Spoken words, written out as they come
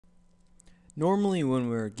Normally when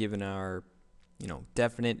we're given our,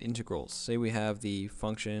 definite integrals, say we have the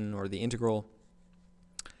function or the integral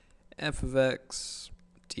f of x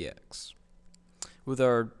dx. With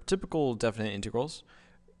our typical definite integrals,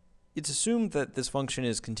 it's assumed that this function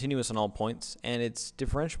is continuous on all points and it's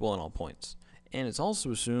differentiable on all points. And it's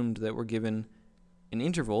also assumed that we're given an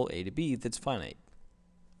interval a to b that's finite.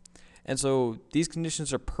 And so these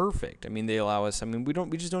conditions are perfect. I mean, they allow us,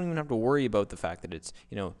 we just don't even have to worry about the fact that it's,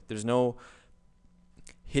 there's no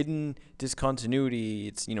hidden discontinuity.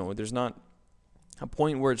 It's, there's not a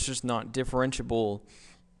point where it's just not differentiable.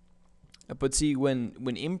 But see, when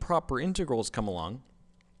improper integrals come along,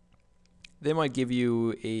 they might give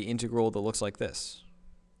you a integral that looks like this.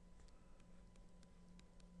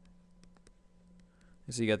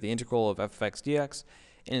 So you got the integral of f of x dx,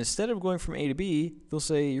 and instead of going from a to b, they'll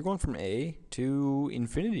say you're going from a to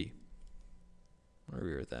infinity. Where are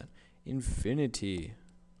we at that? Infinity.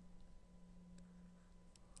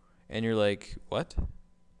 And you're like, what?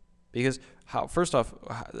 Because first off,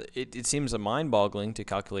 it seems mind-boggling to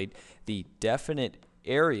calculate the definite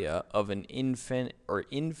area of an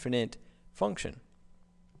infinite function.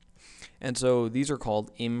 And so these are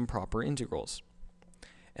called improper integrals.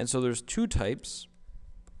 And so there's two types.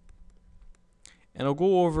 And I'll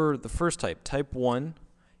go over the first type, type 1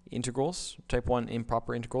 integrals, type 1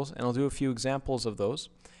 improper integrals, and I'll do a few examples of those.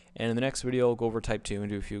 And in the next video, I'll go over type 2 and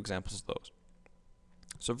do a few examples of those.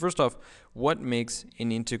 So first off, what makes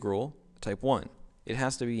an integral type 1? It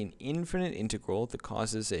has to be an infinite integral that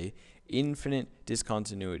causes a infinite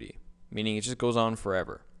discontinuity, meaning it just goes on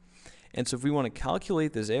forever. And so if we want to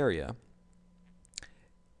calculate this area,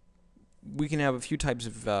 we can have a few types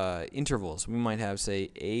of intervals. We might have,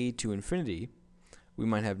 say, a to infinity. We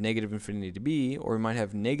might have negative infinity to b, or we might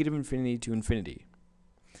have negative infinity to infinity.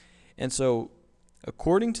 And so,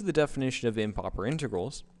 according to the definition of improper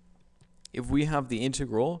integrals, if we have the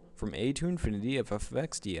integral from a to infinity of f of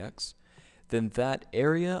x dx, then that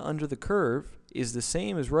area under the curve is the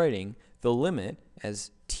same as writing the limit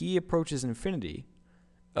as t approaches infinity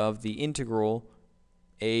of the integral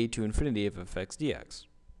a to infinity of f of x dx.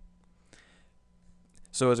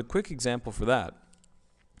 So as a quick example for that,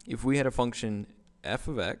 if we had a function f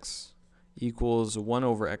of x equals 1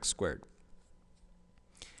 over x squared,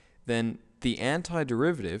 then the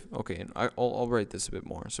antiderivative, okay, and I'll write this a bit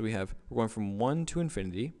more. So we're going from 1 to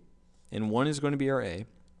infinity, and 1 is going to be our a,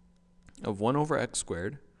 of 1 over x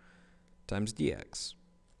squared times dx.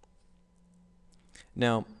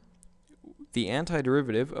 Now, the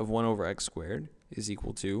antiderivative of 1 over x squared is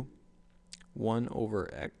equal to 1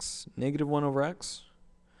 over x, negative 1 over x.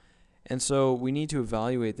 And so we need to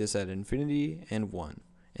evaluate this at infinity and 1.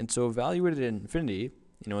 And so evaluated at infinity,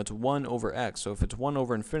 it's 1 over x. So if it's 1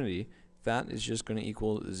 over infinity, that is just going to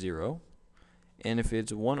equal 0. And if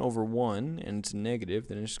it's 1 over 1 and it's negative,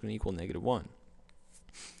 then it's just going to equal negative 1.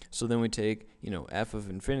 So then we take, f of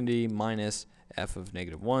infinity minus f of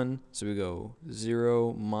negative 1. So we go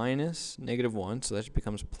 0 minus negative 1. So that just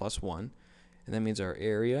becomes plus 1. And that means our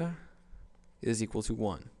area is equal to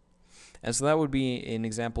 1. And so that would be an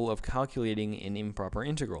example of calculating an improper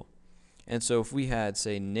integral. And so if we had,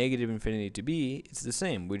 say, negative infinity to b, it's the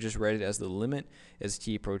same. We just write it as the limit as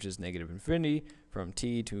t approaches negative infinity from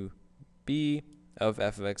t to b of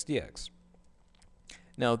f of x dx.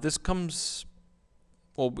 Now this comes,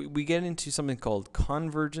 we get into something called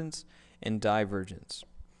convergence and divergence.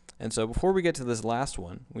 And so before we get to this last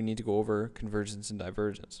one, we need to go over convergence and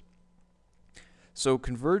divergence. So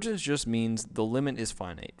convergence just means the limit is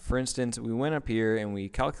finite. For instance, we went up here and we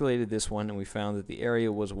calculated this one and we found that the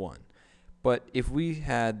area was 1. But if we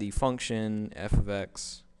had the function f of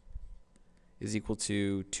x is equal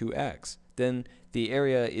to 2x, then the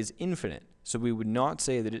area is infinite. So we would not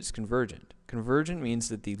say that it's convergent. Convergent means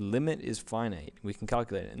that the limit is finite. We can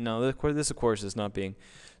calculate it. Now, this of course is not being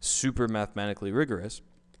super mathematically rigorous.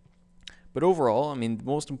 But overall, the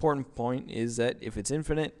most important point is that if it's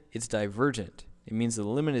infinite, it's divergent. It means the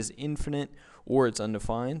limit is infinite or it's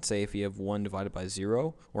undefined. Say if you have 1 divided by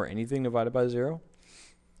 0 or anything divided by 0.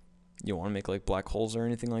 You don't want to make like black holes or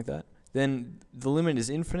anything like that. Then the limit is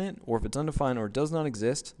infinite, or if it's undefined or does not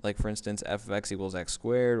exist, like for instance f of x equals x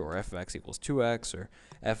squared, or f of x equals 2x, or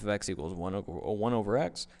f of x equals 1 over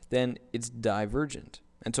x, then it's divergent.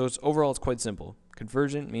 And so overall it's quite simple.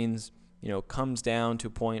 Convergent means, comes down to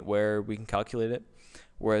a point where we can calculate it,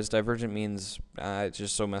 whereas divergent means it's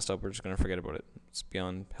just so messed up we're just going to forget about it. It's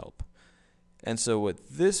beyond help. And so what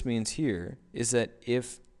this means here is that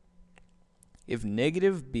if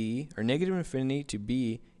negative b, or negative infinity to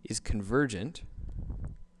b is convergent,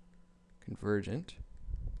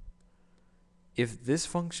 if this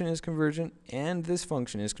function is convergent and this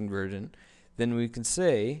function is convergent, then we can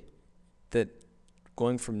say that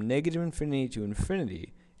going from negative infinity to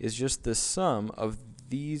infinity is just the sum of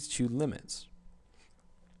these two limits.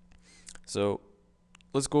 So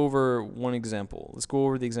let's go over one example. Let's go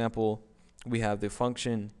over the example. We have the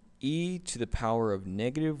function e to the power of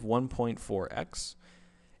negative 1.4x,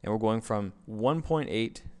 and we're going from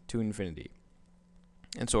 1.8 to infinity.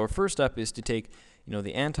 And so our first step is to take,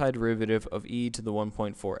 the antiderivative of e to the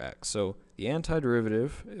 1.4x. So the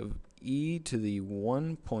antiderivative of e to the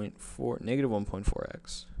negative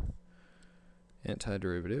 1.4x,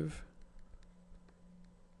 antiderivative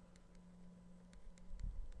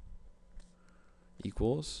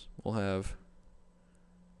equals, we'll have,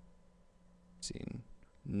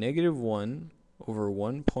 negative 1 over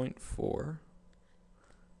 1.4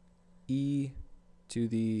 e to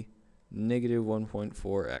the negative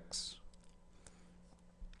 1.4x.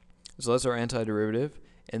 So that's our antiderivative.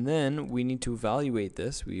 And then we need to evaluate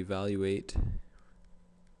this. We evaluate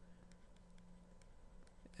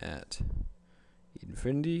at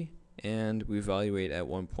infinity, and we evaluate at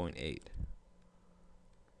 1.8.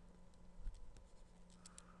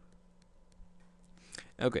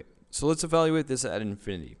 Okay, so let's evaluate this at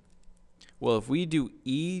infinity. Well, if we do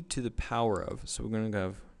e to the power of, so we're going to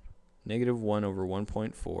have negative 1 over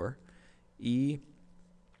 1.4, e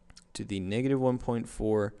to the negative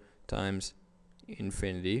 1.4 times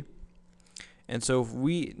infinity. And so if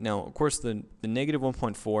we, now of course the negative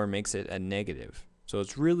 1.4 makes it a negative. So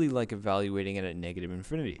it's really like evaluating it at negative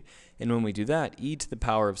infinity. And when we do that, e to the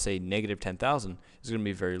power of, say, negative 10,000 is going to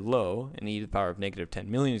be very low, and e to the power of negative 10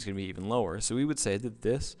 million is going to be even lower. So we would say that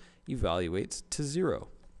this evaluates to 0.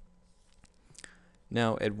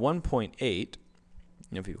 Now at 1.8,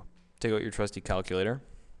 if you take out your trusty calculator,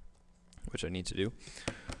 which I need to do,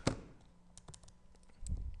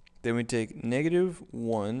 then we take negative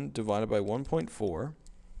 1 divided by 1.4,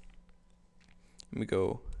 and we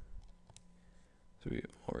go, so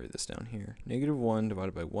I'll write this down here, negative 1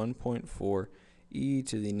 divided by 1.4 e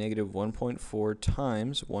to the negative 1.4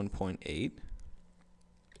 times 1.8, e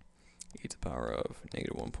to the power of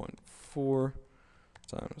negative 1.4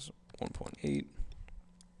 times 1.8,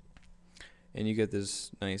 and you get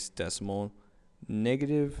this nice decimal,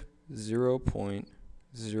 negative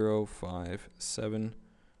 0.0575.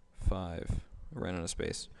 I ran out of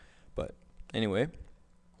space, but anyway,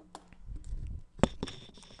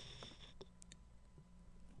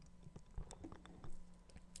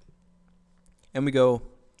 and we go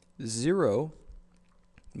 0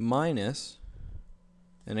 minus,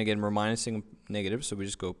 and again we're minusing negative, so we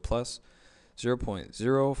just go plus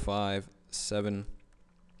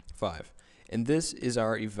 0.0575. And this is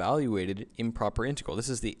our evaluated improper integral. This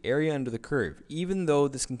is the area under the curve. Even though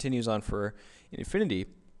this continues on for infinity,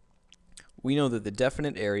 we know that the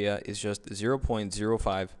definite area is just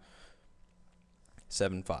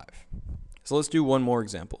 0.0575. So let's do one more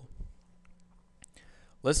example.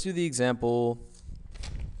 Let's do the example,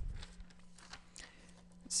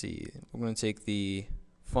 let's see, we're going to take the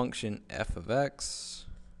function f of x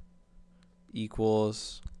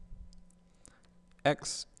equals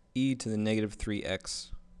x e to the negative 3x.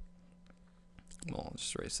 Well, I'll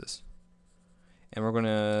just erase this. And we're going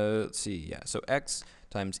to, let's see, yeah, so x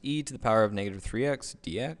times e to the power of negative 3x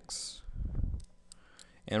dx.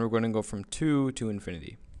 And we're going to go from 2 to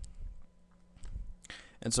infinity.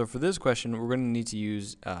 And so for this question, we're going to need to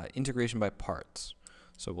use integration by parts.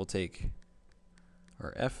 So we'll take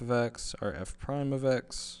our f of x, our f prime of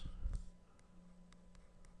x,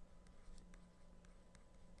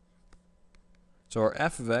 so our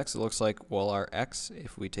f of x, it looks like, well, our x,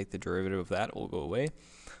 if we take the derivative of that, it will go away.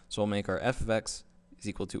 So we'll make our f of x is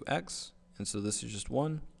equal to x, and so this is just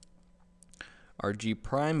 1. Our g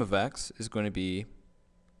prime of x is going to be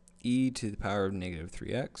e to the power of negative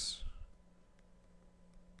 3x.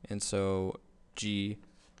 And so g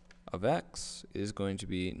of x is going to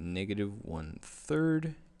be negative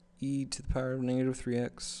 1/3 e to the power of negative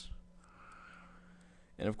 3x.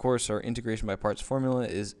 And of course, our integration by parts formula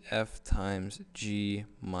is f times g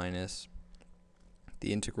minus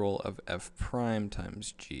the integral of f prime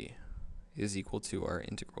times g is equal to our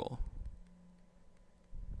integral.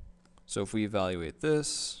 So if we evaluate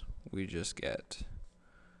this, we just get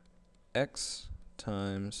x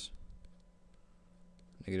times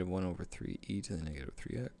negative 1/3 e to the negative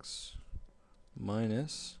 3x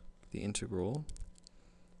minus the integral,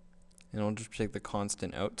 and I'll just take the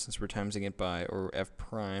constant out since we're timesing it by, or f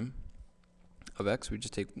prime of x, we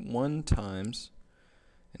just take 1 times,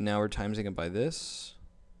 and now we're timesing it by this,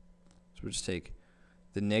 so we'll just take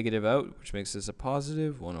the negative out, which makes this a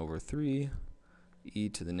positive 1/3 e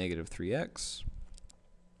to the negative 3x.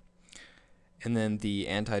 and then the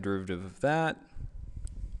antiderivative of that,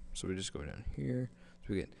 so we just go down here,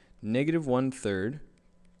 so we get negative 1/3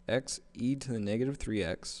 x e to the negative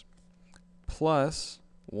 3x plus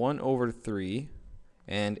 1 over 3,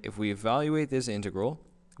 and if we evaluate this integral,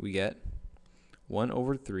 we get 1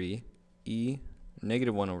 over 3 e,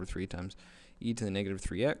 negative 1 over 3 times e to the negative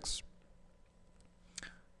 3x,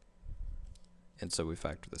 and so we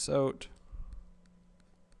factor this out.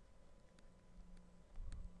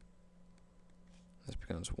 This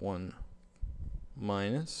becomes 1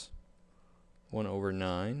 minus 1 over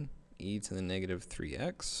 9 e to the negative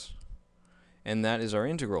 3x, and that is our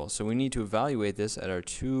integral. So we need to evaluate this at our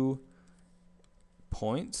 2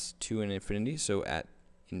 points, 2 and infinity. So at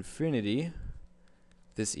infinity,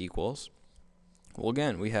 this equals, well,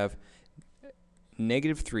 again, we have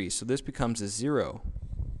negative 3, so this becomes a 0.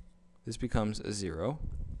 This becomes a 0.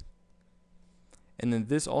 And then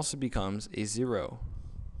this also becomes a 0.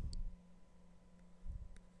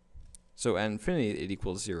 So at infinity, it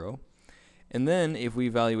equals 0. And then if we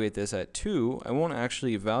evaluate this at 2, I won't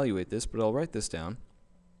actually evaluate this, but I'll write this down.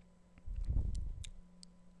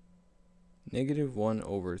 Negative 1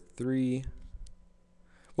 over 3.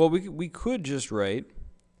 Well, we could just write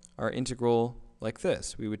our integral like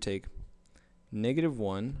this. We would take negative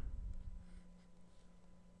 1,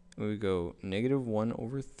 and we go negative 1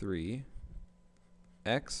 over 3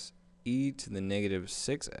 x e to the negative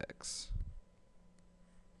 6x.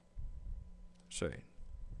 Sorry.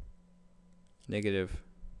 Negative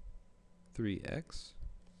 3x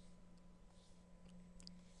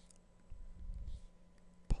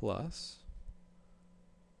plus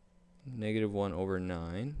negative 1 over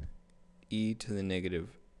 9 e to the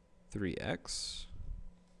negative 3x,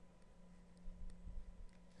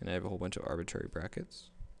 and I have a whole bunch of arbitrary brackets,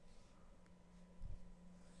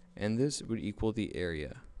 and this would equal the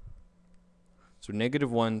area. So negative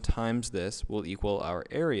 1 times this will equal our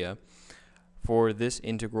area for this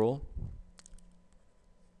integral,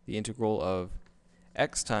 the integral of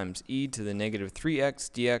x times e to the negative 3x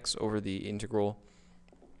dx over the integral,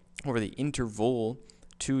 over the interval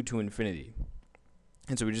 2 to infinity.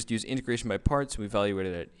 And so we just use integration by parts. We evaluate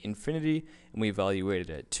it at infinity, and we evaluate it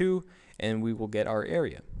at 2, and we will get our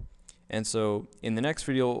area. And so in the next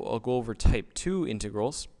video, I'll go over type 2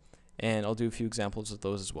 integrals, and I'll do a few examples of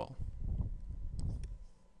those as well.